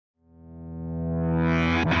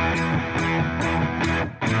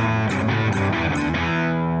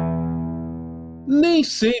Nem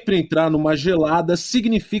sempre entrar numa gelada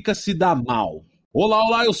significa se dar mal. Olá,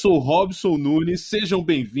 olá, eu sou o Robson Nunes, sejam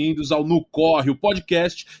bem-vindos ao No Corre, o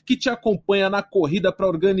podcast que te acompanha na corrida para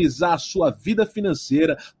organizar a sua vida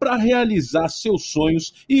financeira, para realizar seus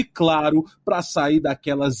sonhos e, claro, para sair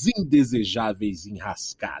daquelas indesejáveis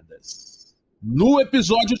enrascadas. No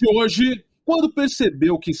episódio de hoje, quando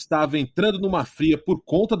percebeu que estava entrando numa fria por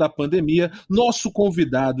conta da pandemia, nosso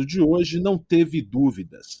convidado de hoje não teve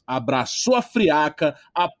dúvidas. Abraçou a friaca,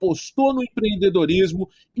 apostou no empreendedorismo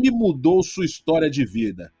e mudou sua história de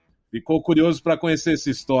vida. Ficou curioso para conhecer essa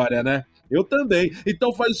história, né? Eu também.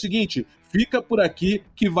 Então faz o seguinte, fica por aqui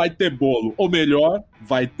que vai ter bolo. Ou melhor,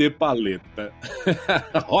 vai ter paleta.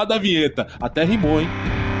 Roda a vinheta. Até rimou, hein?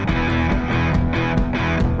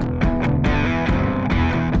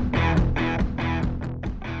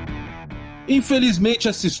 Infelizmente,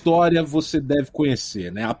 essa história você deve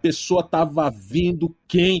conhecer, né? A pessoa estava vindo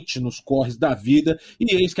quente nos corres da vida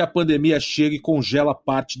e eis que a pandemia chega e congela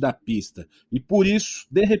parte da pista. E por isso,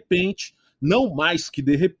 de repente, não mais que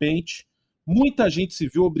de repente, muita gente se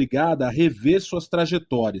viu obrigada a rever suas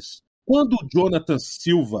trajetórias. Quando o Jonathan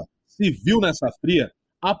Silva se viu nessa fria,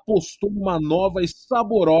 apostou numa nova e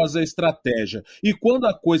saborosa estratégia. E quando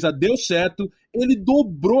a coisa deu certo, ele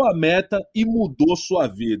dobrou a meta e mudou sua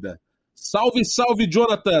vida. Salve, salve,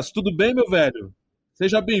 Jonatas! Tudo bem, meu velho?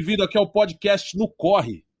 Seja bem-vindo aqui ao podcast No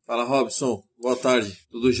Corre. Fala, Robson. Boa tarde.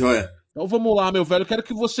 Tudo jóia? Então vamos lá, meu velho. Quero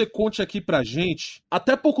que você conte aqui pra gente.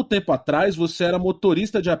 Até pouco tempo atrás, você era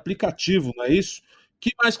motorista de aplicativo, não é isso? O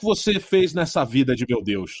que mais que você fez nessa vida de meu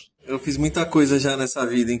Deus? Eu fiz muita coisa já nessa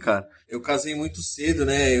vida, hein, cara. Eu casei muito cedo,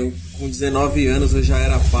 né? Com 19 anos, eu já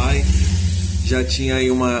era pai. Já tinha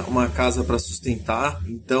aí uma casa pra sustentar.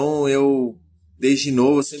 Então, desde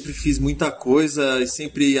novo, eu sempre fiz muita coisa e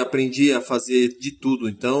sempre aprendi a fazer de tudo.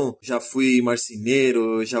 Então, já fui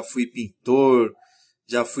marceneiro, já fui pintor,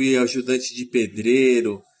 já fui ajudante de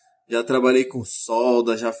pedreiro, já trabalhei com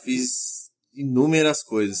solda, já fiz inúmeras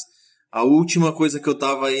coisas. A última coisa que eu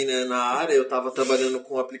tava aí, né, na área, eu tava trabalhando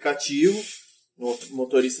com aplicativo,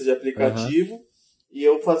 motorista de aplicativo, e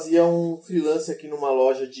eu fazia um freelance aqui numa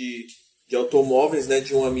loja de automóveis, né,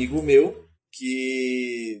 de um amigo meu,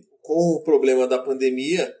 que com o problema da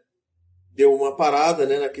pandemia deu uma parada,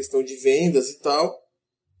 né, na questão de vendas e tal,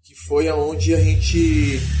 que foi aonde a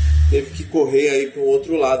gente teve que correr aí para um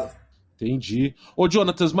outro lado. Entendi. Ô,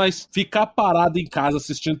 Jonatas, mas ficar parado em casa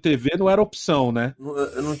assistindo TV não era opção, né?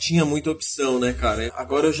 Eu não tinha muita opção, né, cara?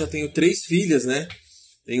 Agora eu já tenho 3 filhas, né?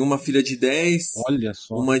 Tenho uma filha de 10, Olha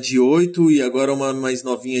só. uma de 8 e agora uma mais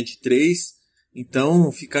novinha de 3.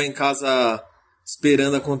 Então, ficar em casa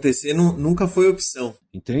esperando acontecer nunca foi opção.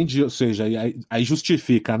 Entendi, ou seja, aí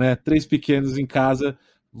justifica, né? 3 pequenos em casa,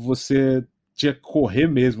 você tinha que correr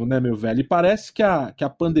mesmo, né, meu velho? E parece que a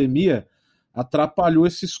pandemia atrapalhou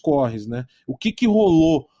esses corres, né? O que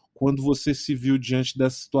rolou quando você se viu diante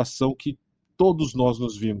dessa situação que todos nós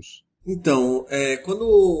nos vimos? Então,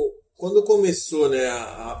 quando começou, né,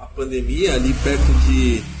 a pandemia, ali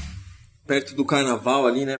perto do carnaval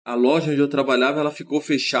ali, né? A loja onde eu trabalhava, ela ficou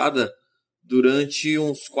fechada durante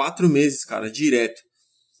uns 4 meses, cara, direto.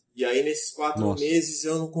 E aí nesses 4 meses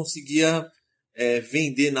eu não conseguia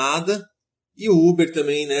vender nada. E o Uber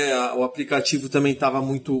também, né? O aplicativo também estava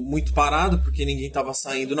muito, muito parado, porque ninguém estava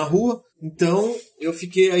saindo na rua. Então eu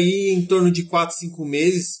fiquei aí em torno de 4, 5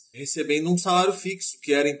 meses recebendo um salário fixo,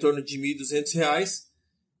 que era em torno de R$ 1.200,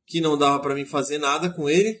 que não dava para mim fazer nada com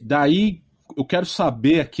ele. Daí eu quero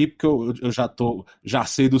saber aqui, porque eu já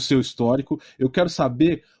sei do seu histórico, eu quero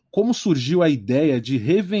saber como surgiu a ideia de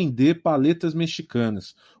revender paletas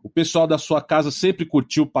mexicanas. O pessoal da sua casa sempre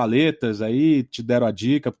curtiu paletas, aí te deram a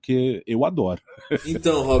dica, porque eu adoro.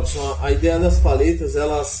 Então, Robson, a ideia das paletas,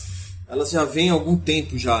 elas já vêm há algum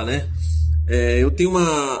tempo já, né? Eu tenho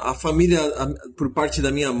a família, por parte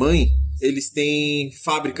da minha mãe, eles têm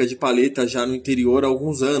fábrica de paleta já no interior há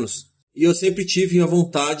alguns anos. E eu sempre tive a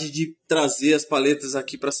vontade de trazer as paletas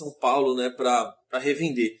aqui para São Paulo, né, para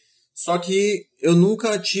revender. Só que eu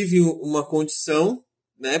nunca tive uma condição,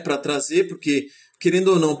 né, para trazer, porque,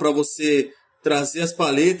 querendo ou não, para você trazer as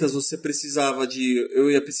paletas, eu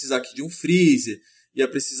ia precisar aqui de um freezer, ia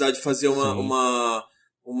precisar de fazer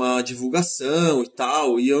uma divulgação e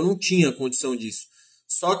tal, e eu não tinha condição disso.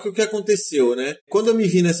 Só que o que aconteceu, né? Quando eu me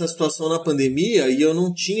vi nessa situação na pandemia e eu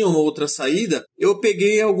não tinha uma outra saída, eu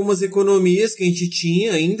peguei algumas economias que a gente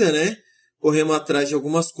tinha ainda, né? Corremos atrás de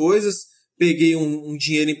algumas coisas, peguei um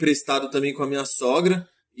dinheiro emprestado também com a minha sogra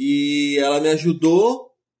e ela me ajudou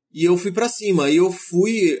E eu fui pra cima. E eu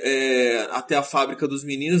fui até a fábrica dos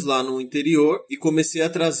meninos lá no interior e comecei a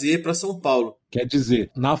trazer pra São Paulo. Quer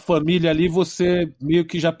dizer, na família ali você meio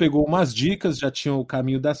que já pegou umas dicas, já tinha o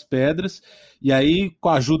caminho das pedras, e aí, com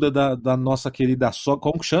a ajuda da nossa querida sogra,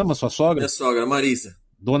 como que chama a sua sogra? Minha sogra, Marisa.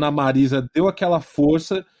 Dona Marisa deu aquela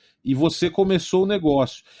força e você começou o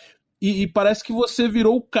negócio. E parece que você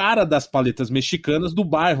virou o cara das paletas mexicanas do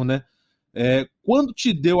bairro, né? Quando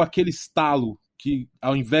te deu aquele estalo que,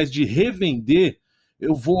 ao invés de revender,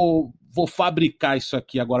 eu vou fabricar isso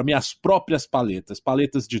aqui agora, minhas próprias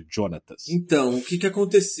paletas de Jonatas. Então, o que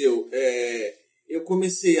aconteceu? Eu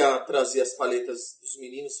comecei a trazer as paletas dos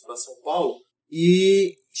meninos para São Paulo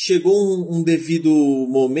e chegou um devido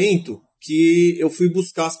momento que eu fui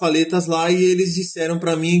buscar as paletas lá e eles disseram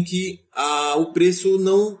para mim que o preço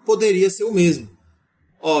não poderia ser o mesmo.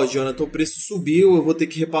 Ó, Jonathan, o preço subiu, eu vou ter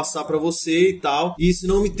que repassar para você e tal. E isso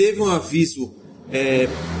não me teve um aviso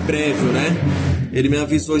prévio, né? Ele me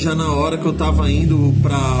avisou já na hora que eu tava indo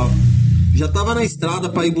já tava na estrada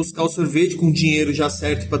para ir buscar o sorvete com dinheiro já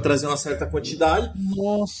certo para trazer uma certa quantidade.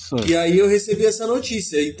 Nossa! E aí eu recebi essa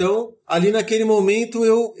notícia. Então, ali naquele momento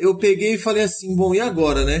eu peguei e falei assim, bom, e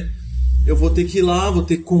agora, né? Eu vou ter que ir lá, vou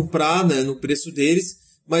ter que comprar, né, no preço deles,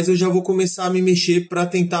 mas eu já vou começar a me mexer para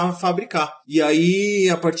tentar fabricar. E aí,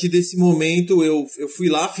 a partir desse momento, eu fui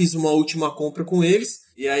lá, fiz uma última compra com eles,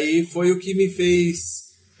 e aí foi o que me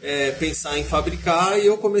fez pensar em fabricar, e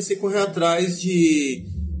eu comecei a correr atrás de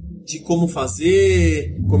como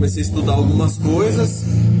fazer, comecei a estudar algumas coisas,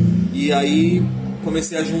 e aí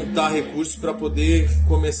comecei a juntar recursos para poder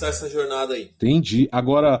começar essa jornada aí. Entendi.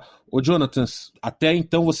 Agora, ô Jonathan, até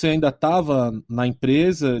então você ainda estava na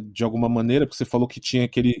empresa de alguma maneira, porque você falou que tinha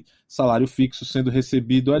aquele salário fixo sendo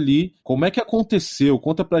recebido ali. Como é que aconteceu?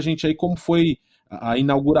 Conta pra gente aí como foi a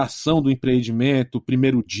inauguração do empreendimento, o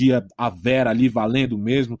primeiro dia, a Vera ali valendo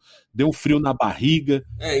mesmo, deu um frio na barriga.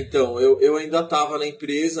 Então, eu ainda estava na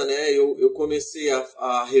empresa, né? Eu comecei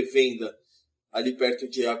a revenda ali perto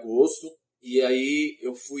de agosto, e aí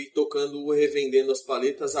eu fui revendendo as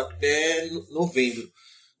paletas até novembro.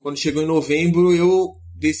 Quando chegou em novembro, eu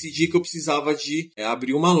decidi que eu precisava de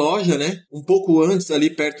abrir uma loja, né? Um pouco antes, ali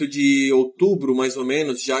perto de outubro, mais ou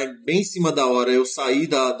menos, já bem em cima da hora, eu saí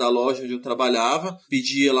da loja onde eu trabalhava,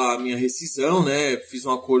 pedi lá a minha rescisão, né? Fiz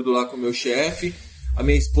um acordo lá com o meu chefe. A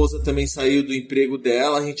minha esposa também saiu do emprego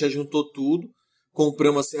dela, a gente ajuntou tudo,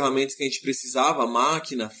 compramos as ferramentas que a gente precisava,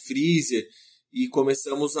 máquina, freezer, e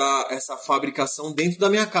começamos essa fabricação dentro da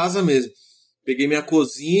minha casa mesmo. Peguei minha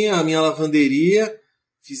cozinha, a minha lavanderia,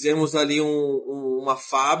 fizemos ali uma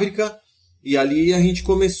fábrica e ali a gente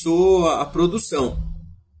começou a produção.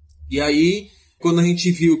 E aí, quando a gente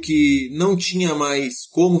viu que não tinha mais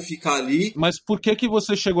como ficar ali... Mas por que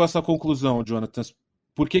você chegou a essa conclusão, Jonathan?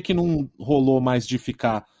 Por que não rolou mais de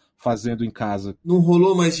ficar fazendo em casa? Não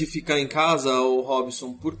rolou mais de ficar em casa,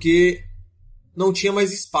 Robson, porque não tinha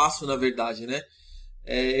mais espaço, na verdade, né?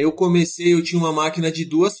 Eu tinha uma máquina de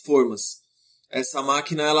 2 formas. Essa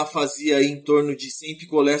máquina ela fazia em torno de 100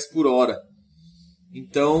 picolés por hora.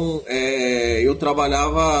 Então, eu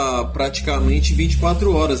trabalhava praticamente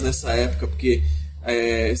 24 horas nessa época, porque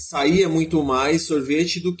saía muito mais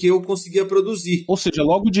sorvete do que eu conseguia produzir. Ou seja,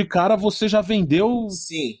 logo de cara você já vendeu.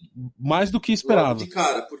 Sim, mais do que esperava. Logo de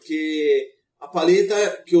cara, porque a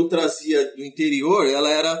paleta que eu trazia do interior, ela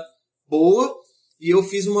era boa, e eu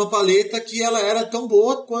fiz uma paleta que ela era tão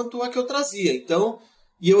boa quanto a que eu trazia. Então,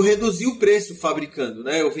 e eu reduzi o preço fabricando,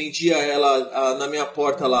 né? Eu vendia ela na minha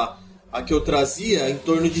porta lá, a que eu trazia, em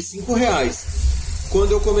torno de R$5.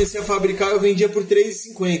 Quando eu comecei a fabricar, eu vendia por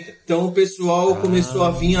R$3,50. Então o pessoal começou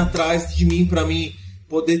a vir atrás de mim para mim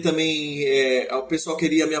poder também... o pessoal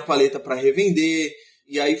queria a minha paleta para revender.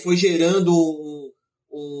 E aí foi gerando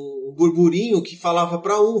um burburinho que falava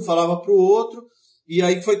para um, falava para o outro. E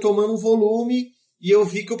aí foi tomando um volume e eu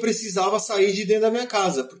vi que eu precisava sair de dentro da minha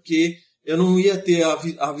casa, porque eu não ia ter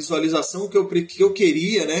a visualização que eu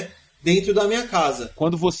queria, né, dentro da minha casa.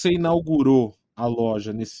 Quando você inaugurou a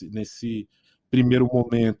loja nesse primeiro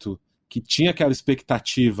momento, que tinha aquela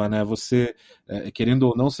expectativa, né? Você, querendo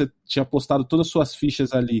ou não, você tinha postado todas as suas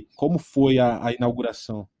fichas ali. Como foi a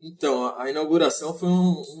inauguração? Então, a inauguração foi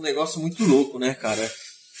um negócio muito louco, né, cara?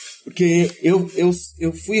 Porque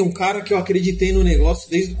eu fui um cara que eu acreditei no negócio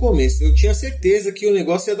desde o começo. Eu tinha certeza que o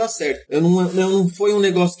negócio ia dar certo. Não foi um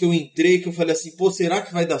negócio que eu entrei, que eu falei assim, pô, será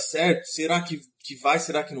que vai dar certo? Será que vai?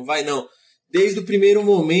 Será que não vai? Não. Desde o primeiro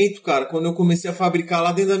momento, cara, quando eu comecei a fabricar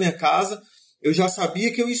lá dentro da minha casa, eu já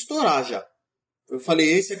sabia que eu ia estourar já. Eu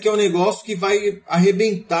falei, esse aqui é um negócio que vai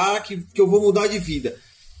arrebentar, que eu vou mudar de vida.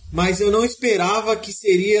 Mas eu não esperava que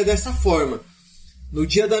seria dessa forma. No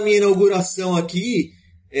dia da minha inauguração aqui,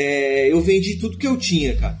 eu vendi tudo que eu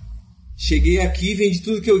tinha, cara. Cheguei aqui, vendi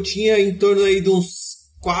tudo que eu tinha em torno aí de uns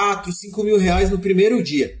 4, 5 mil reais no primeiro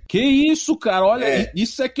dia. Que isso, cara? Olha,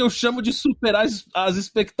 isso é que eu chamo de superar as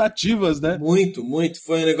expectativas, né? Muito, muito.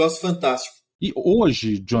 Foi um negócio fantástico. E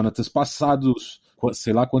hoje, Jonatas, passados,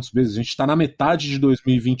 sei lá quantos meses, a gente está na metade de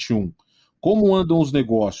 2021. Como andam os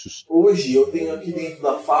negócios? Hoje eu tenho aqui dentro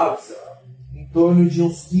da fábrica em torno de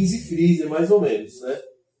uns 15 freezer, mais ou menos, né?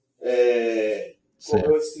 Como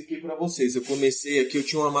eu expliquei para vocês, eu comecei aqui, eu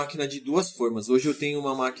tinha uma máquina de 2 formas. Hoje eu tenho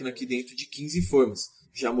uma máquina aqui dentro de 15 formas.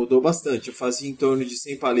 Já mudou bastante. Eu fazia em torno de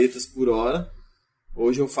 100 paletas por hora.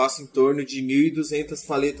 Hoje eu faço em torno de 1.200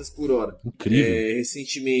 paletas por hora. Incrível.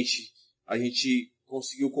 Recentemente a gente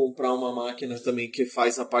conseguiu comprar uma máquina também que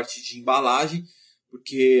faz a parte de embalagem,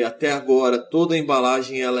 porque até agora toda a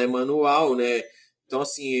embalagem ela é manual, né? Então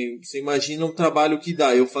assim, você imagina o trabalho que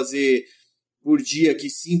dá eu fazer por dia aqui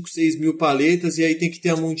 5, 6 mil paletas e aí tem que ter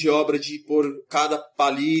a mão de obra de pôr cada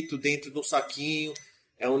palito dentro de um saquinho.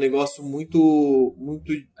 É um negócio muito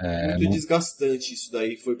desgastante isso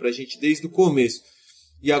daí. Foi pra gente desde o começo.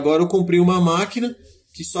 E agora eu comprei uma máquina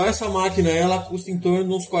que só essa máquina ela custa em torno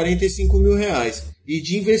de uns 45 mil reais. E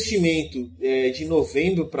de investimento de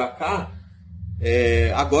novembro para cá,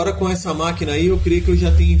 agora com essa máquina aí, eu creio que eu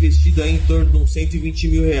já tenho investido aí em torno de uns 120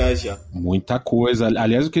 mil reais já. Muita coisa.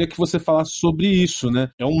 Aliás, eu queria que você falasse sobre isso, né?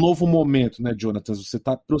 É um novo momento, né, Jonatas? Você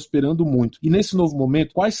está prosperando muito. E nesse novo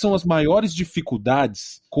momento, quais são as maiores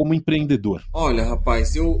dificuldades como empreendedor? Olha,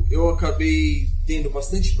 rapaz, eu acabei tendo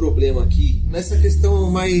bastante problema aqui nessa questão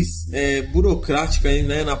mais burocrática,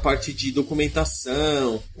 né? Na parte de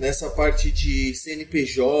documentação, nessa parte de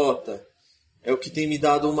CNPJ. É o que tem me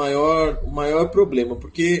dado o maior problema,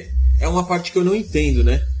 porque é uma parte que eu não entendo,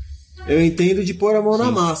 né? Eu entendo de pôr a mão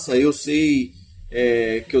na massa, eu sei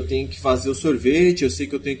que eu tenho que fazer o sorvete, eu sei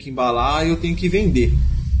que eu tenho que embalar e eu tenho que vender.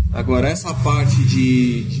 Agora, essa parte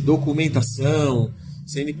de documentação,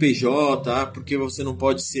 CNPJ, porque você não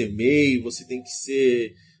pode ser MEI, você tem que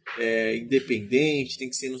ser independente, tem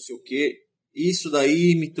que ser não sei o quê. Isso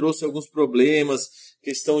daí me trouxe alguns problemas,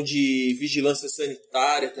 questão de vigilância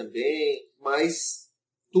sanitária também. Mas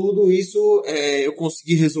tudo isso eu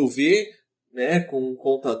consegui resolver, né, com um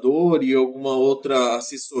contador e alguma outra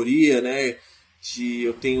assessoria, né?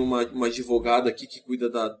 Eu tenho uma advogada aqui que cuida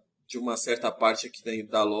de uma certa parte aqui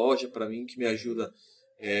da loja para mim, que me ajuda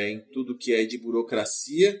em tudo que é de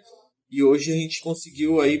burocracia. E hoje a gente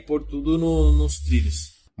conseguiu aí pôr tudo nos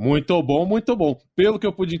trilhos. Muito bom, muito bom. Pelo que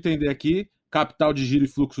eu pude entender aqui, capital de giro e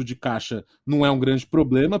fluxo de caixa não é um grande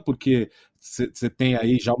problema, porque você tem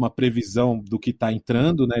aí já uma previsão do que está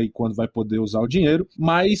entrando, né, e quando vai poder usar o dinheiro,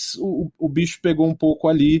 mas o bicho pegou um pouco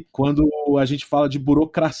ali quando a gente fala de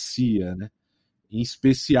burocracia, né, em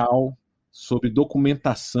especial sobre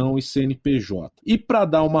documentação e CNPJ. E para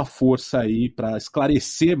dar uma força aí, para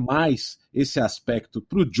esclarecer mais esse aspecto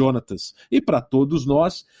para o Jonatas e para todos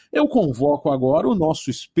nós, eu convoco agora o nosso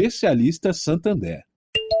especialista Santander.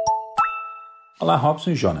 Olá, Robson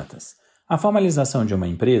e Jonatas. A formalização de uma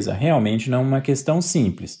empresa realmente não é uma questão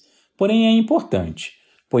simples, porém é importante,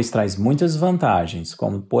 pois traz muitas vantagens,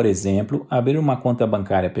 como, por exemplo, abrir uma conta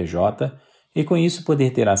bancária PJ e com isso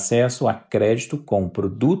poder ter acesso a crédito com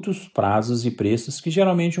produtos, prazos e preços que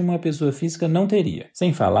geralmente uma pessoa física não teria,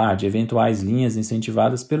 sem falar de eventuais linhas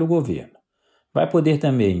incentivadas pelo governo. Vai poder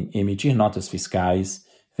também emitir notas fiscais,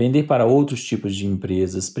 vender para outros tipos de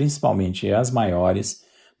empresas, principalmente as maiores.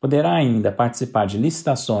 Poderá ainda participar de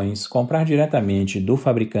licitações, comprar diretamente do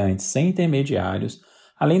fabricante sem intermediários,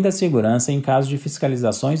 além da segurança em caso de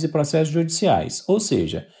fiscalizações e processos judiciais, ou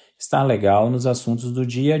seja, estar legal nos assuntos do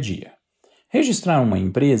dia a dia. Registrar uma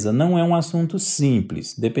empresa não é um assunto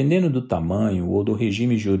simples. Dependendo do tamanho ou do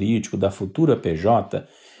regime jurídico da futura PJ,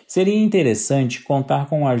 seria interessante contar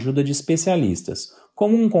com a ajuda de especialistas,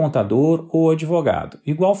 como um contador ou advogado,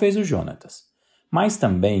 igual fez o Jonatas. Mas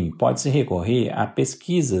também pode-se recorrer a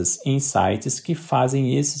pesquisas em sites que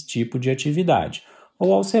fazem esse tipo de atividade,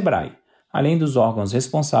 ou ao Sebrae, além dos órgãos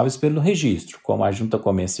responsáveis pelo registro, como a Junta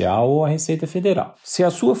Comercial ou a Receita Federal. Se a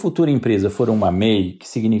sua futura empresa for uma MEI, que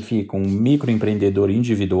significa um microempreendedor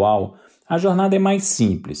individual, a jornada é mais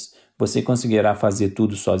simples. Você conseguirá fazer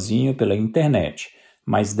tudo sozinho pela internet,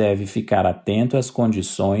 mas deve ficar atento às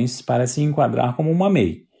condições para se enquadrar como uma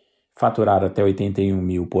MEI. Faturar até 81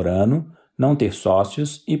 mil por ano, não ter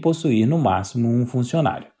sócios e possuir no máximo um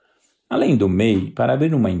funcionário. Além do MEI, para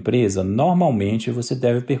abrir uma empresa, normalmente você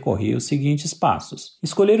deve percorrer os seguintes passos.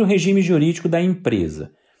 Escolher o regime jurídico da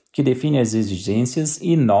empresa, que define as exigências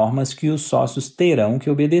e normas que os sócios terão que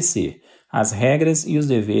obedecer, as regras e os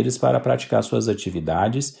deveres para praticar suas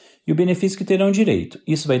atividades e o benefício que terão direito.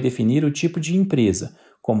 Isso vai definir o tipo de empresa,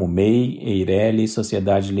 como MEI, Eireli,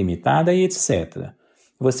 Sociedade Limitada e etc.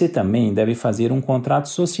 Você também deve fazer um contrato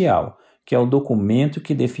social, que é o documento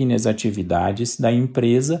que define as atividades da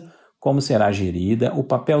empresa, como será gerida, o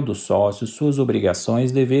papel do sócio, suas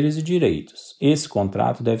obrigações, deveres e direitos. Esse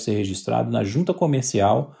contrato deve ser registrado na junta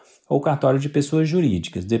comercial ou cartório de pessoas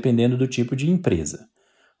jurídicas, dependendo do tipo de empresa.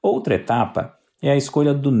 Outra etapa é a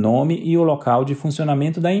escolha do nome e o local de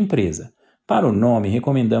funcionamento da empresa. Para o nome,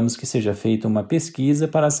 recomendamos que seja feita uma pesquisa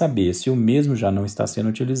para saber se o mesmo já não está sendo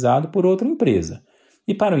utilizado por outra empresa.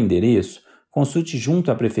 E para o endereço, consulte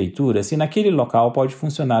junto à prefeitura se naquele local pode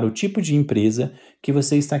funcionar o tipo de empresa que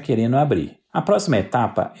você está querendo abrir. A próxima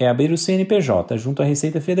etapa é abrir o CNPJ junto à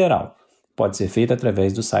Receita Federal. Pode ser feito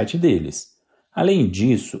através do site deles. Além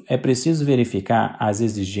disso, é preciso verificar as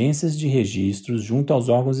exigências de registros junto aos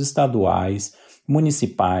órgãos estaduais,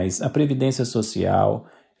 municipais, a Previdência Social,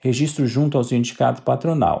 registro junto ao sindicato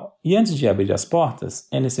patronal. E antes de abrir as portas,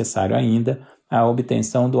 é necessário ainda a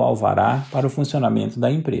obtenção do alvará para o funcionamento da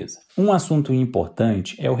empresa. Um assunto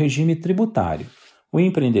importante é o regime tributário. O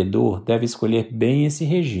empreendedor deve escolher bem esse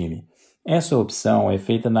regime. Essa opção é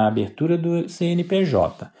feita na abertura do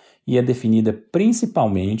CNPJ e é definida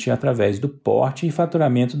principalmente através do porte e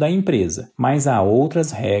faturamento da empresa, mas há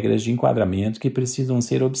outras regras de enquadramento que precisam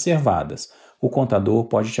ser observadas. O contador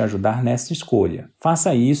pode te ajudar nessa escolha.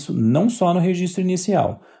 Faça isso não só no registro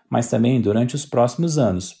inicial, mas também durante os próximos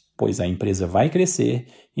anos, pois a empresa vai crescer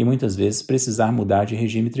e muitas vezes precisar mudar de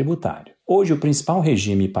regime tributário. Hoje, o principal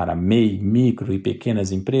regime para MEI, micro e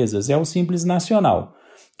pequenas empresas é o Simples Nacional,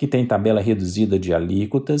 que tem tabela reduzida de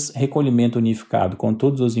alíquotas, recolhimento unificado com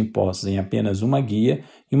todos os impostos em apenas uma guia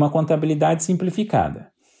e uma contabilidade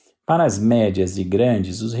simplificada. Para as médias e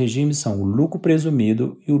grandes, os regimes são o lucro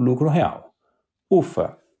presumido e o lucro real.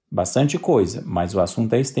 Ufa! Bastante coisa, mas o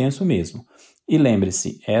assunto é extenso mesmo. E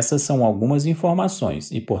lembre-se, essas são algumas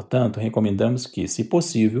informações e, portanto, recomendamos que, se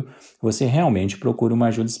possível, você realmente procure uma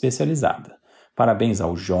ajuda especializada. Parabéns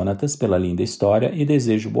ao Jonatas pela linda história e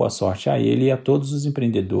desejo boa sorte a ele e a todos os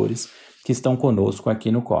empreendedores que estão conosco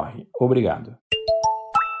aqui no Corre. Obrigado.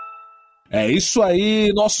 É isso aí,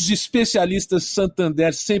 nossos especialistas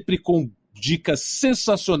Santander sempre com dicas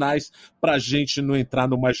sensacionais pra gente não entrar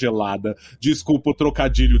numa gelada. Desculpa o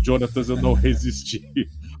trocadilho, Jonatas, eu não resisti.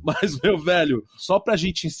 Mas, meu velho, só pra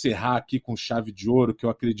gente encerrar aqui com chave de ouro, que eu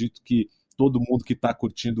acredito que todo mundo que tá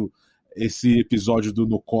curtindo esse episódio do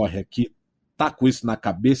No Corre aqui tá com isso na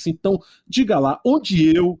cabeça. Então, diga lá,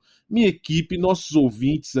 onde eu, minha equipe, nossos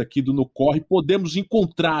ouvintes aqui do No Corre podemos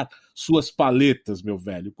encontrar suas paletas, meu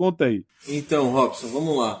velho? Conta aí. Então, Robson,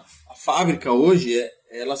 vamos lá. A fábrica hoje,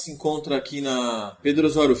 ela se encontra aqui na Pedro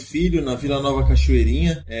Osório Filho, na Vila Nova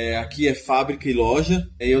Cachoeirinha. Aqui é fábrica e loja.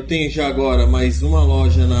 Eu tenho já agora mais uma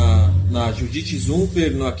loja na Judite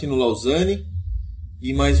Zumper, aqui no Lausanne.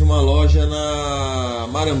 E mais uma loja na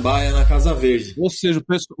Marambaia, na Casa Verde. Ou seja,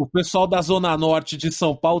 o pessoal da Zona Norte de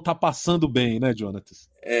São Paulo tá passando bem, né, Jonatas?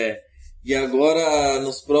 E agora,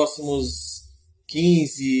 nos próximos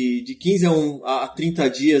 15 a 30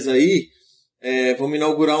 dias aí, vamos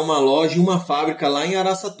inaugurar uma loja e uma fábrica lá em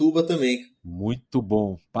Araçatuba também. Muito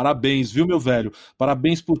bom. Parabéns, viu, meu velho?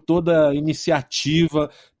 Parabéns por toda a iniciativa,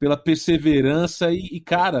 pela perseverança e,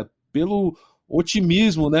 cara, pelo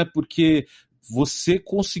otimismo, né? Porque você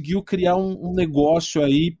conseguiu criar um negócio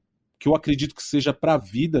aí que eu acredito que seja para a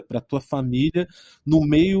vida, para a tua família, no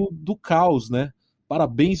meio do caos, né?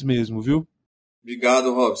 Parabéns mesmo, viu?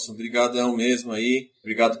 Obrigado, Robson. Obrigadão mesmo aí.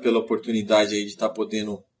 Obrigado pela oportunidade aí de estar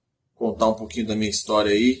podendo contar um pouquinho da minha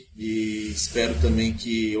história aí. E espero também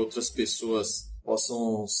que outras pessoas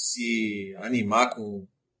possam se animar com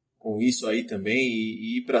isso aí também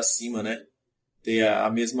e ir para cima, né? Ter a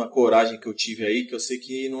mesma coragem que eu tive aí, que eu sei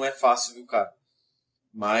que não é fácil, viu, cara?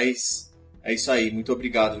 Mas é isso aí. Muito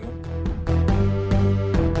obrigado, viu?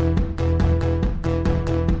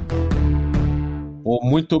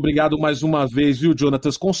 Muito obrigado mais uma vez, viu,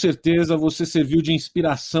 Jonatas? Com certeza você serviu de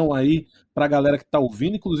inspiração aí pra galera que tá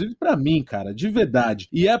ouvindo, inclusive pra mim, cara, de verdade.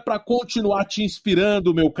 E é pra continuar te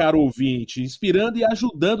inspirando, meu caro ouvinte, inspirando e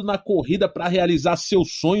ajudando na corrida pra realizar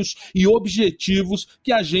seus sonhos e objetivos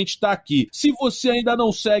que a gente tá aqui. Se você ainda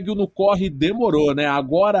não segue o No Corre, demorou, né?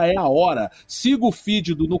 Agora é a hora. Siga o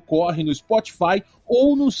feed do No Corre no Spotify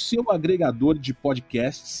ou no seu agregador de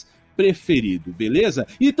podcasts preferido, beleza?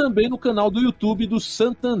 E também no canal do YouTube do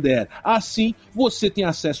Santander. Assim, você tem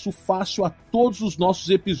acesso fácil a todos os nossos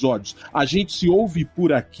episódios. A gente se ouve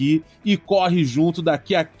por aqui e corre junto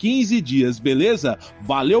daqui a 15 dias, beleza?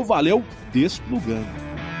 Valeu, valeu, Desplugando.